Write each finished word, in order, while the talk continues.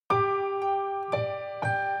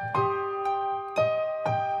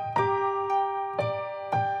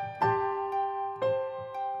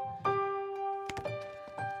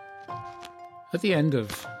At the end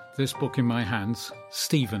of this book in my hands,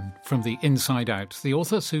 Stephen from the Inside Out, the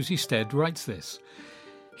author Susie Stead writes this.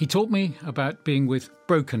 He taught me about being with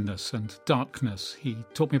brokenness and darkness. He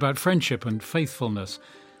taught me about friendship and faithfulness.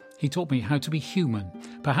 He taught me how to be human.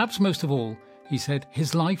 Perhaps most of all, he said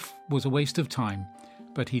his life was a waste of time,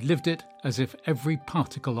 but he lived it as if every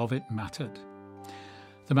particle of it mattered.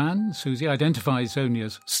 The man Susie identifies only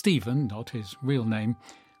as Stephen, not his real name,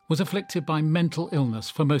 was afflicted by mental illness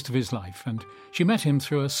for most of his life, and she met him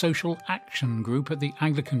through a social action group at the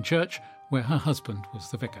Anglican Church where her husband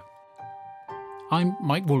was the vicar. I'm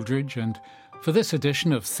Mike Wooldridge, and for this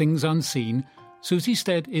edition of Things Unseen, Susie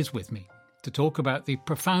Stead is with me to talk about the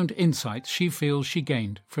profound insights she feels she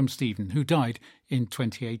gained from Stephen, who died in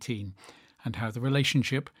 2018, and how the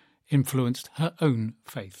relationship influenced her own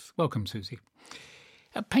faith. Welcome, Susie.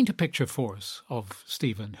 Paint a picture for us of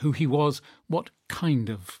Stephen, who he was, what kind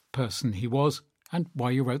of person he was, and why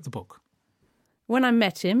you wrote the book. When I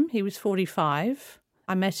met him, he was 45.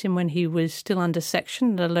 I met him when he was still under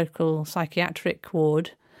section at a local psychiatric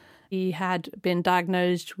ward. He had been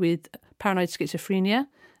diagnosed with paranoid schizophrenia,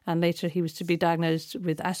 and later he was to be diagnosed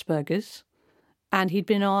with Asperger's. And he'd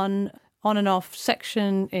been on and off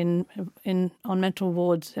section on mental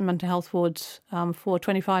wards, in mental health wards, for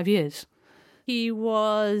 25 years. He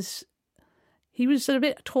was a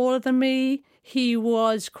bit taller than me. He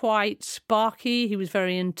was quite sparky. He was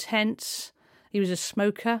very intense. He was a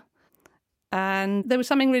smoker. And there was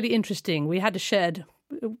something really interesting. We had a shared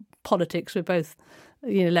politics. We're both,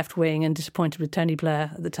 left-wing and disappointed with Tony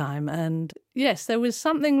Blair at the time. And yes, there was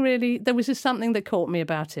just something that caught me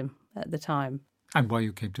about him at the time. And why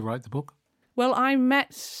you came to write the book? Well, I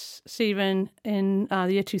met Stephen in the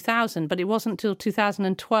year 2000, but it wasn't until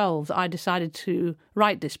 2012 that I decided to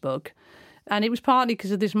write this book. And it was partly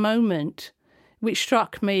because of this moment which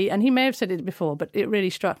struck me, and he may have said it before, but it really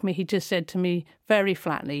struck me. He just said to me very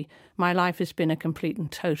flatly, my life has been a complete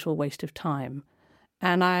and total waste of time.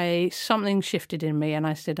 And something shifted in me, and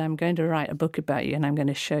I said, I'm going to write a book about you, and I'm going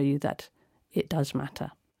to show you that it does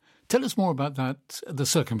matter. Tell us more about that, the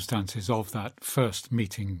circumstances of that first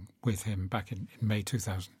meeting with him back in May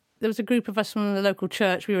 2000. There was a group of us from the local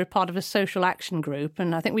church. We were part of a social action group,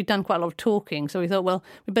 and I think we'd done quite a lot of talking. So we thought, well,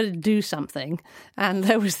 we better do something. And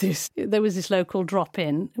there was this local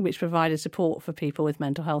drop-in which provided support for people with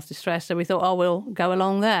mental health distress. So we thought, we'll go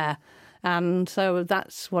along there. And so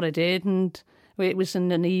that's what I did. And it was in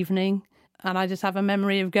an evening, and I just have a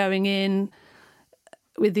memory of going in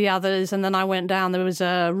with the others, and then I went down. There was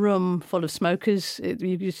a room full of smokers.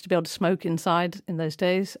 You used to be able to smoke inside in those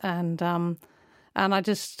days, and I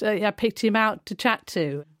just picked him out to chat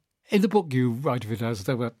to. In the book, you write of it as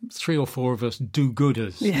there were 3 or 4 of us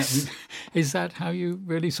do-gooders. Yes. Is that how you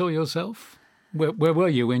really saw yourself? Where were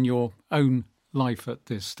you in your own life at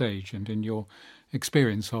this stage and in your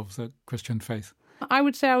experience of the Christian faith? I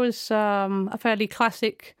would say I was a fairly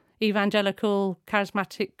classic evangelical,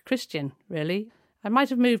 charismatic Christian, really. I might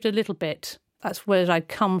have moved a little bit. That's where I'd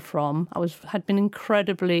come from. I had been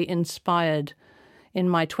incredibly inspired in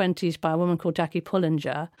my 20s by a woman called Jackie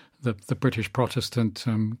Pullinger. The British Protestant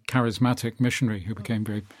charismatic missionary who became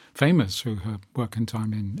very famous through her work and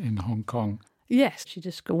time in Hong Kong. Yes, she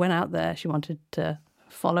just went out there. She wanted to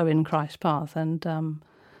follow in Christ's path and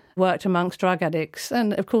worked amongst drug addicts.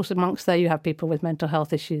 And, of course, amongst there you have people with mental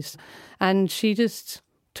health issues. And she just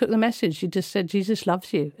took the message. She just said, Jesus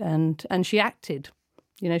loves you. And she acted.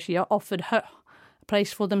 She offered her a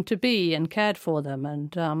place for them to be and cared for them.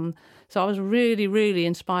 And so I was really, really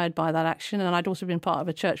inspired by that action. And I'd also been part of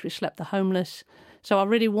a church which slept the homeless. So I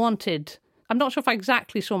really wanted, I'm not sure if I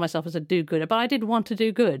exactly saw myself as a do-gooder, but I did want to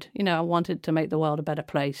do good. I wanted to make the world a better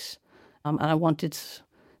place. And I wanted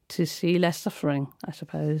to see less suffering, I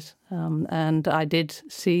suppose. And I did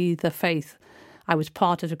see the faith. I was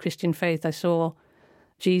part of the Christian faith. I saw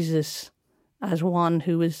Jesus as one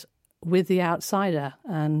who was with the outsider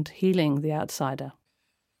and healing the outsider.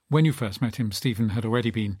 When you first met him, Stephen had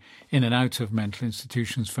already been in and out of mental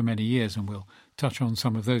institutions for many years, and we'll touch on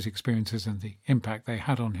some of those experiences and the impact they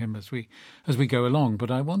had on him as we go along.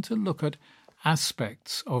 But I want to look at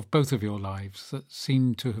aspects of both of your lives that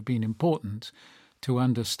seem to have been important to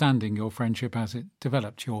understanding your friendship as it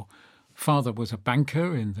developed. Your father was a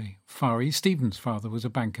banker in the Far East. Stephen's father was a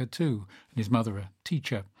banker too, and his mother a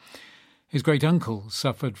teacher. His great-uncle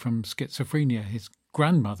suffered from schizophrenia. His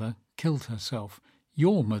grandmother killed herself.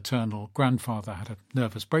 Your maternal grandfather had a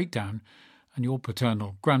nervous breakdown, and your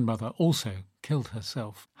paternal grandmother also killed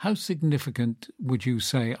herself. How significant would you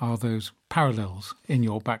say are those parallels in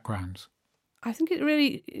your backgrounds? I think it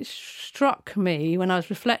really struck me when I was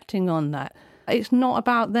reflecting on that. It's not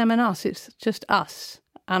about them and us, it's just us.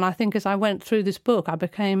 And I think as I went through this book, I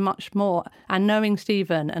became much more, and knowing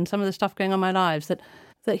Stephen and some of the stuff going on in my lives, that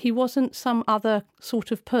he wasn't some other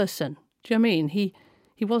sort of person. Do you know what I mean? He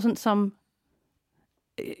wasn't some,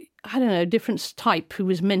 I don't know, different type who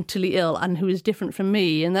was mentally ill and who was different from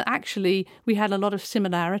me, and that actually we had a lot of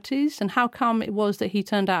similarities. And how come it was that he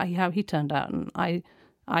turned out how he turned out, and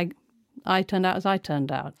I turned out as I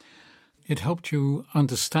turned out. It helped you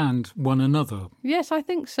understand one another. Yes, I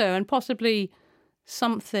think so, and possibly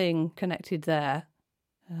something connected there.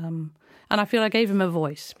 And I feel I gave him a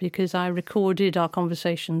voice because I recorded our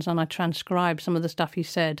conversations and I transcribed some of the stuff he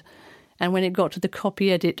said. And when it got to the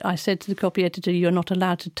copy edit, I said to the copy editor, "You're not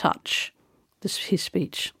allowed to touch his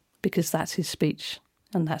speech because that's his speech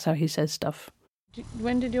and that's how he says stuff."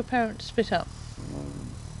 When did your parents split up?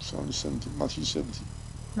 1970.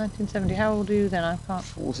 1970. How old are you then? I can't...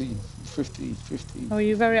 14, 15. Oh, were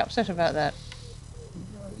you very upset about that?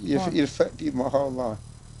 It affected my whole life.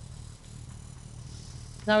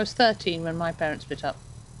 I was 13 when my parents split up.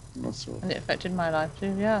 I'm sorry. And it affected my life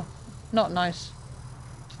too, yeah. Not nice.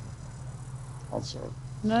 I'm sorry.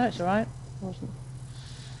 No, it's all right.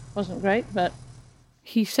 Wasn't great, but...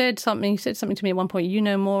 He said something to me at one point, "You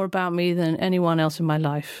know more about me than anyone else in my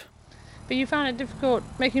life." But you found it difficult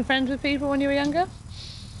making friends with people when you were younger?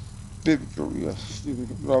 Difficult, yes.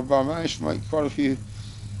 Difficult. But I managed to make quite a few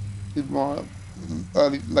in my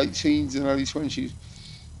late teens and early 20s.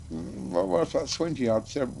 Well, about 20, I had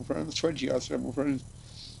several friends.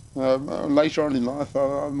 Later on in life,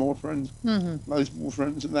 I had more friends. Loads more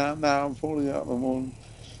friends. And now I'm falling out with them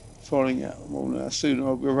all now. Soon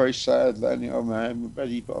I'll be a very sad, lonely old man.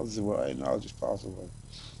 Betty passes away and I'll just pass away.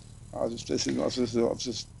 I'll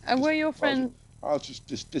just And were your friends... I'll just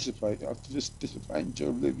dissipate. I'll just dissipate into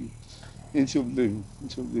oblivion.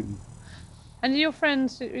 And your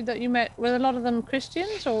friends that you met, were a lot of them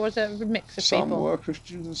Christians, or was it a mix of people? Some were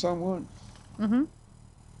Christians and some weren't. Mm-hmm.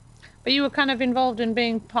 But you were kind of involved in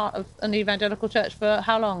being part of an evangelical church for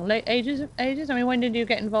how long? Late ages? I mean, when did you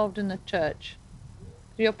get involved in the church?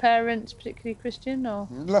 Were your parents particularly Christian, or...?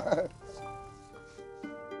 No.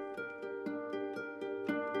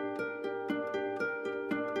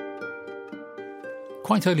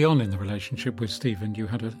 Quite early on in the relationship with Stephen, you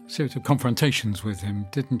had a series of confrontations with him,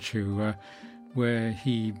 didn't you? Where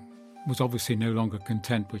he was obviously no longer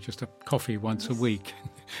content with just a coffee once a week.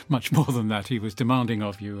 Much more than that, he was demanding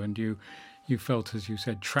of you, and you felt, as you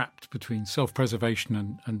said, trapped between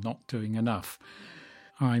self-preservation and not doing enough.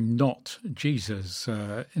 "I'm not Jesus,"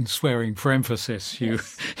 in swearing for emphasis, you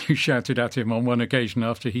shouted at him on one occasion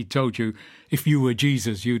after he told you, if you were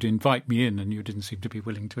Jesus, you'd invite me in, and you didn't seem to be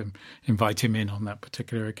willing to invite him in on that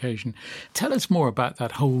particular occasion. Tell us more about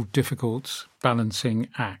that whole difficult balancing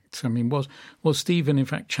act. I mean, was Stephen, in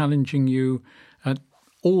fact, challenging you at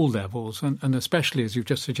all levels, and especially, as you've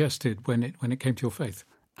just suggested, when it came to your faith?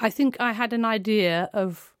 I think I had an idea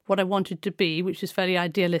of what I wanted to be, which is fairly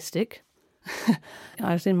idealistic.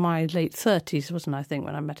 I was in my late 30s, wasn't I, think,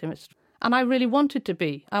 when I met him. And I really wanted to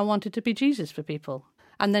be. I wanted to be Jesus for people.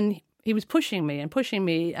 And then he was pushing me, and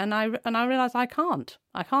I realised I can't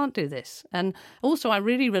do this. And also I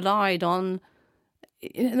really relied on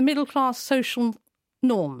the middle-class social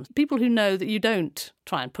norms, people who know that you don't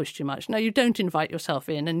try and push too much. No, you don't invite yourself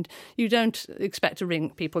in, and you don't expect to ring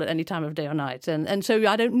people at any time of day or night. And so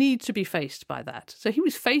I don't need to be faced by that. So he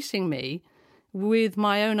was facing me with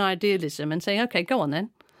my own idealism and saying, "Okay, go on then."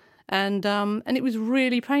 And it was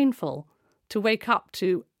really painful to wake up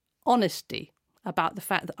to honesty about the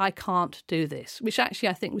fact that I can't do this, which actually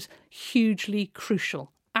I think was hugely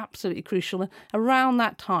crucial, absolutely crucial. And around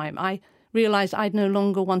that time, I realised I no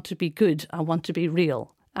longer want to be good, I want to be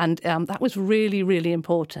real. And that was really, really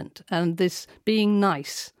important. And this being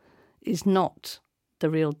nice is not the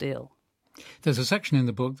real deal. There's a section in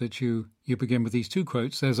the book that you begin with these two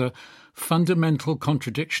quotes. There's a fundamental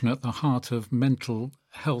contradiction at the heart of mental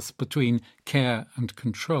health between care and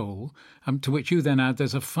control, to which you then add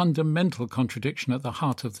there's a fundamental contradiction at the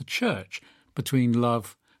heart of the church between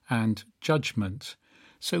love and judgment.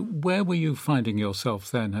 So where were you finding yourself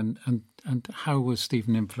then, and how was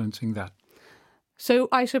Stephen influencing that? So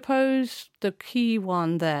I suppose the key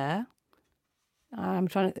one there,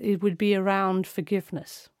 it would be around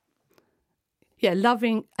forgiveness. Yeah,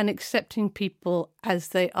 loving and accepting people as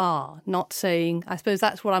they are, not saying, I suppose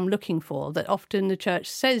that's what I'm looking for, that often the church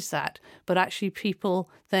says that, but actually people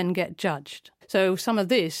then get judged. So some of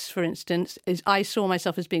this, for instance, is I saw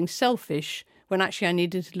myself as being selfish when actually I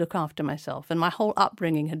needed to look after myself. And my whole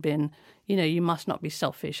upbringing had been, you must not be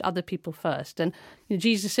selfish, other people first. And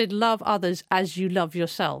Jesus said, love others as you love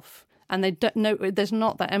yourself. And they don't know, there's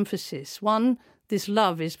not that emphasis. One, this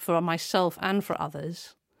love is for myself and for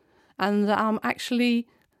others. And actually,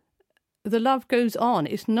 the love goes on.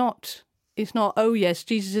 It's not, oh yes,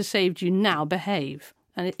 Jesus has saved you, now behave.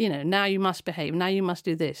 And, now you must behave, now you must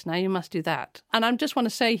do this, now you must do that. And I just want to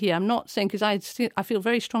say here, I'm not saying, because I feel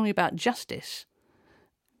very strongly about justice,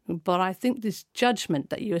 but I think this judgment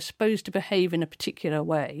that you are supposed to behave in a particular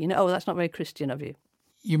way, oh, that's not very Christian of you.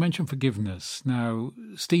 You mentioned forgiveness. Now,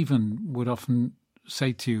 Stephen would often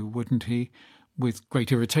say to you, wouldn't he, with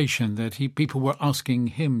great irritation, that people were asking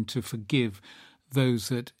him to forgive those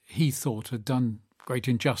that he thought had done great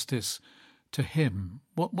injustice to him.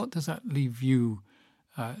 What does that leave you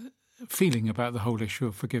feeling about the whole issue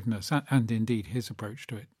of forgiveness and indeed his approach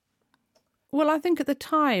to it? Well, I think at the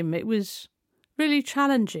time it was really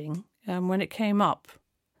challenging when it came up,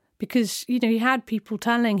 because, he had people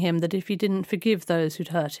telling him that if he didn't forgive those who'd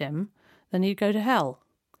hurt him, then he'd go to hell.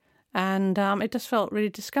 And it just felt really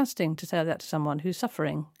disgusting to say that to someone who's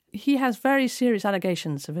suffering. He has very serious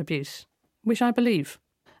allegations of abuse, which I believe,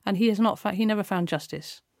 and he never found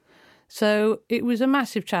justice. So it was a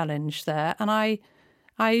massive challenge there, and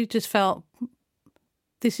I just felt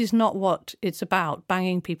this is not what it's about,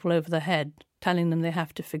 banging people over the head, telling them they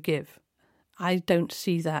have to forgive. I don't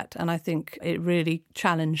see that, and I think it really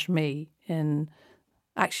challenged me in,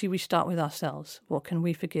 actually, we start with ourselves. What can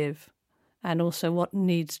we forgive? And also what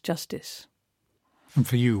needs justice? And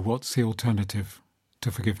for you, what's the alternative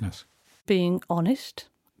to forgiveness? Being honest,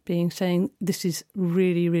 saying, this is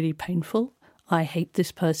really, really painful. I hate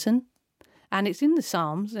this person. And it's in the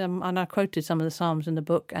Psalms, and I quoted some of the Psalms in the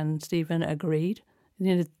book, and Stephen agreed.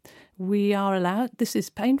 We are allowed, this is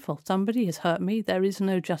painful. Somebody has hurt me. There is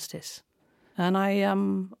no justice. And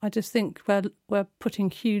I just think we're putting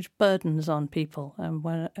huge burdens on people,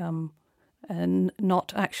 and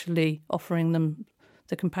not actually offering them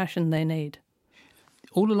the compassion they need.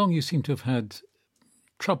 All along you seem to have had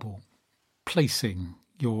trouble placing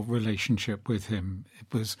your relationship with him.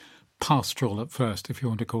 It was pastoral at first, if you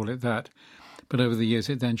want to call it that, but over the years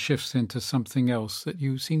it then shifts into something else that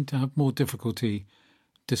you seem to have more difficulty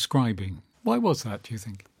describing. Why was that, do you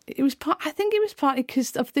think? I think it was partly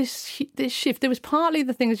because of this shift. There was partly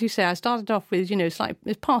the thing, as you say, I started off with,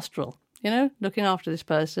 it's pastoral, looking after this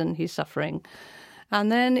person, he's suffering.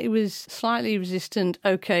 And then it was slightly resistant.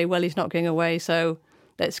 Okay, well, he's not going away, so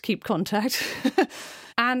let's keep contact.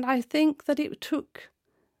 And I think that it took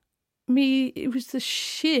me, it was the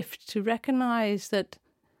shift to recognise that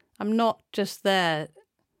I'm not just there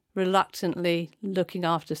reluctantly looking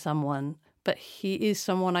after someone, but he is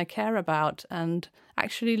someone I care about and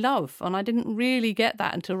actually love. And I didn't really get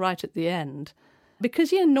that until right at the end, because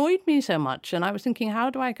he annoyed me so much. And I was thinking,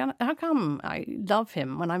 how come I love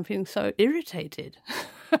him when I'm feeling so irritated?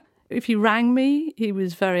 If he rang me, he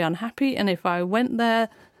was very unhappy. And if I went there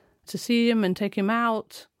to see him and take him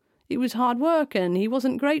out, it was hard work and he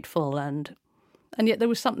wasn't grateful. And yet there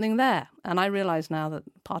was something there. And I realise now that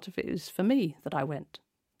part of it is for me that I went.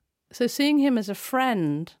 So seeing him as a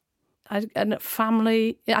friend and a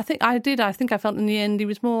family, I think I felt in the end he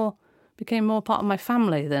became more part of my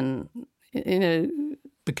family than,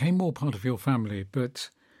 Became more part of your family, but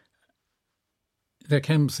there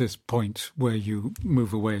comes this point where you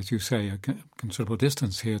move away, as you say, a considerable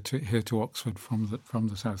distance here to Oxford from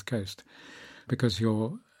the south coast, because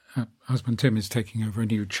your husband Tim is taking over a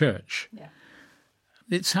new church. Yeah.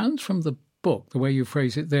 It sounds from the book, the way you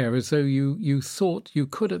phrase it there, as though you thought you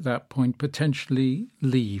could at that point potentially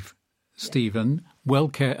leave Stephen,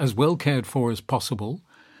 as well cared for as possible,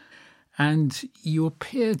 and you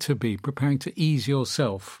appear to be preparing to ease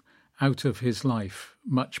yourself out of his life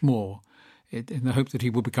much more, in the hope that he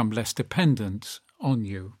will become less dependent on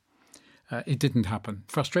you. It didn't happen.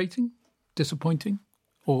 Frustrating? Disappointing?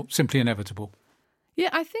 Or simply inevitable? Yeah,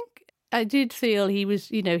 I think I did feel he was,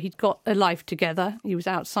 he'd got a life together. He was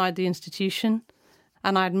outside the institution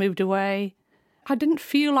and I'd moved away. I didn't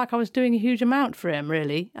feel like I was doing a huge amount for him,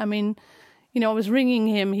 really. I mean, I was ringing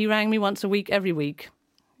him. He rang me once a week, every week.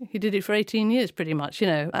 He did it for 18 years pretty much,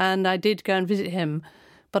 and I did go and visit him.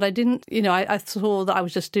 But I didn't, I saw that I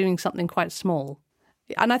was just doing something quite small.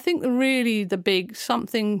 And I think really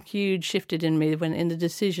something huge shifted in me when in the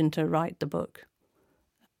decision to write the book.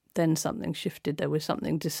 Then something shifted. There was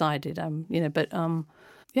something decided, I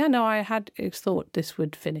had thought this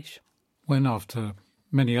would finish. When after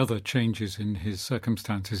many other changes in his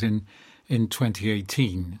circumstances in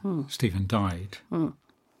 2018, Stephen died,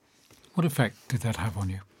 what effect did that have on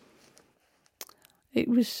you? It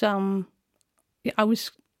was,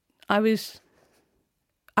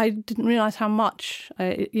 I didn't realise how much,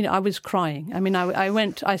 I was crying. I mean,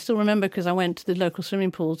 I still remember because I went to the local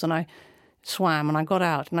swimming pools and I swam and I got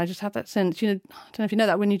out and I just had that sense, I don't know if you know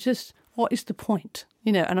that, when what is the point?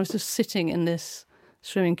 And I was just sitting in this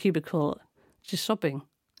swimming cubicle, just sobbing.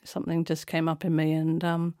 Something just came up in me,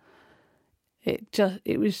 and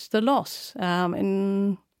it was the loss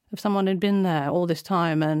of someone who'd been there all this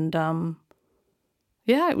time, and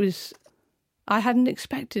it was. I hadn't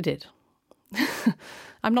expected it.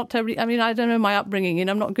 I'm not terribly. I mean, I don't know my upbringing.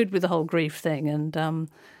 I'm not good with the whole grief thing, and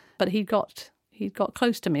but he got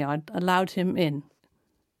close to me. I allowed him in.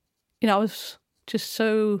 I was just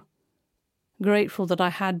so grateful that I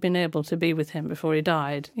had been able to be with him before he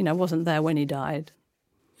died. I wasn't there when he died.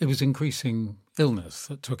 It was increasing illness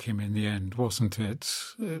that took him in the end, wasn't it?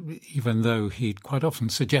 Even though he'd quite often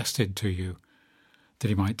suggested to you that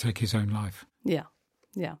he might take his own life. Yeah.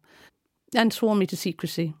 And sworn me to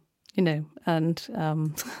secrecy, and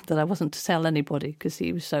that I wasn't to tell anybody because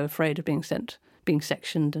he was so afraid of being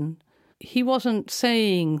sectioned. And he wasn't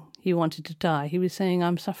saying he wanted to die. He was saying,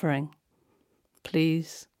 I'm suffering.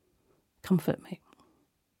 Please comfort me.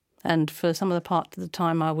 And for some of the part of the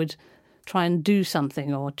time, I would try and do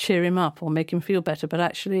something or cheer him up or make him feel better. But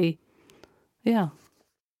actually, yeah.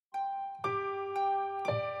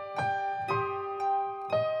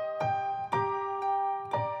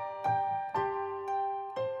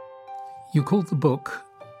 You called the book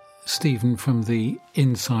Stephen from the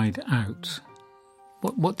Inside Out.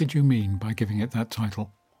 What did you mean by giving it that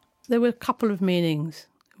title? There were a couple of meanings.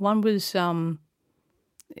 One was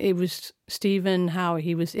it was Stephen, how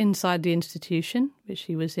he was inside the institution, which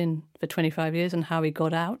he was in for 25 years, and how he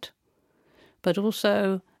got out. But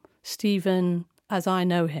also Stephen as I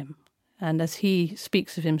know him, and as he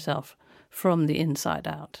speaks of himself from the inside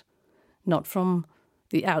out, not from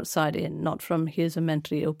the outside in, not from here's a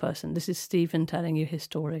mentally ill person. This is Stephen telling you his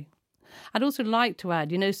story. I'd also like to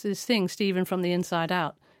add, so this thing, Stephen from the inside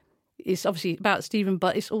out, is obviously about Stephen,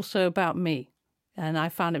 but it's also about me. And I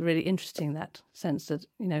found it really interesting, that sense that,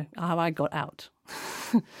 how I got out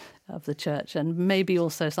of the church, and maybe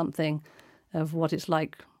also something of what it's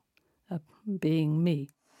like being me.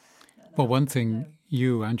 Well, one thing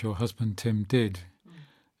you and your husband, Tim, did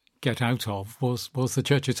get out of was the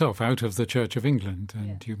church itself, out of the Church of England,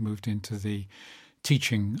 and you moved into the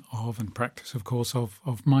teaching of and practice, of course, of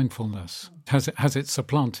mindfulness. Has it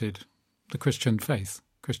supplanted the Christian faith,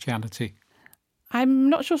 Christianity? I'm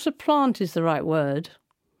not sure supplant is the right word.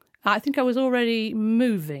 I think I was already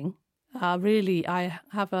moving. Really,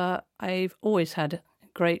 I've always had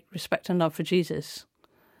great respect and love for Jesus.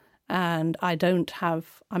 And I'm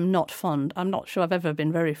not sure I've ever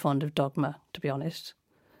been very fond of dogma, to be honest.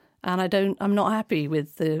 And I'm not happy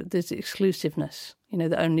with this exclusiveness,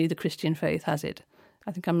 that only the Christian faith has it.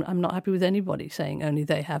 I think I'm not happy with anybody saying only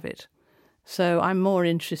they have it. So I'm more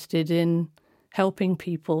interested in helping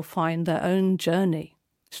people find their own journey.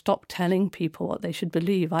 Stop telling people what they should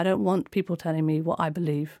believe. I don't want people telling me what I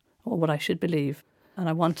believe or what I should believe. And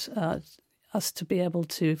I want us to be able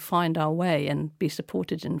to find our way and be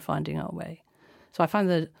supported in finding our way. So I find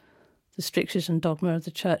the strictures and dogma of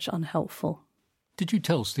the church unhelpful. Did you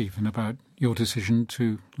tell Stephen about your decision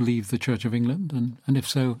to leave the Church of England? And if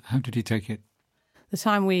so, how did he take it? The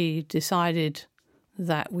time we decided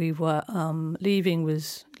that we were leaving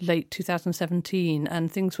was late 2017,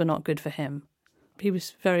 and things were not good for him. He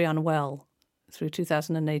was very unwell through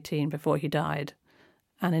 2018 before he died,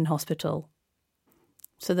 and in hospital.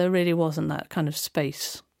 So there really wasn't that kind of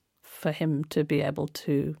space for him to be able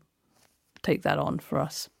to take that on for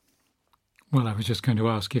us. Well, I was just going to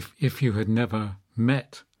ask, if you had never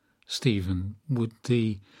met Stephen, would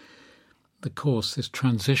the course, this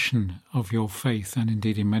transition of your faith, and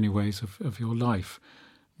indeed in many ways of your life,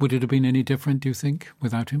 would it have been any different, do you think,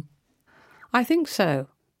 without him? I think so.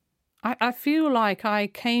 I feel like I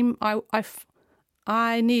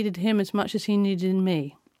needed him as much as he needed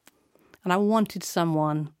me. And I wanted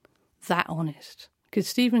someone that honest. Because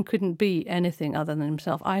Stephen couldn't be anything other than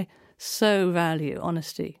himself. I so value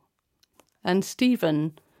honesty. And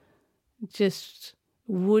Stephen just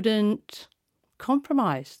wouldn't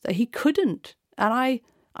compromise. He couldn't. And I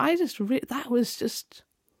that was just...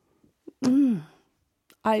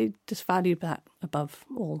 I just valued that above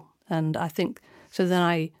all. And I think... So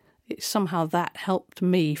then somehow that helped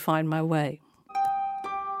me find my way.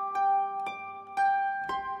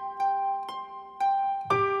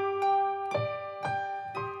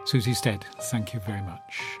 Susie Stead, thank you very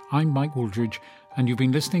much. I'm Mike Wooldridge, and you've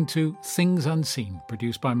been listening to Things Unseen,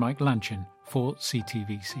 produced by Mike Lanchin for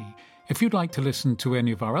CTVC. If you'd like to listen to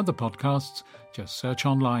any of our other podcasts, just search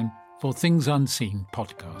online for Things Unseen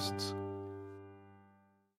Podcasts.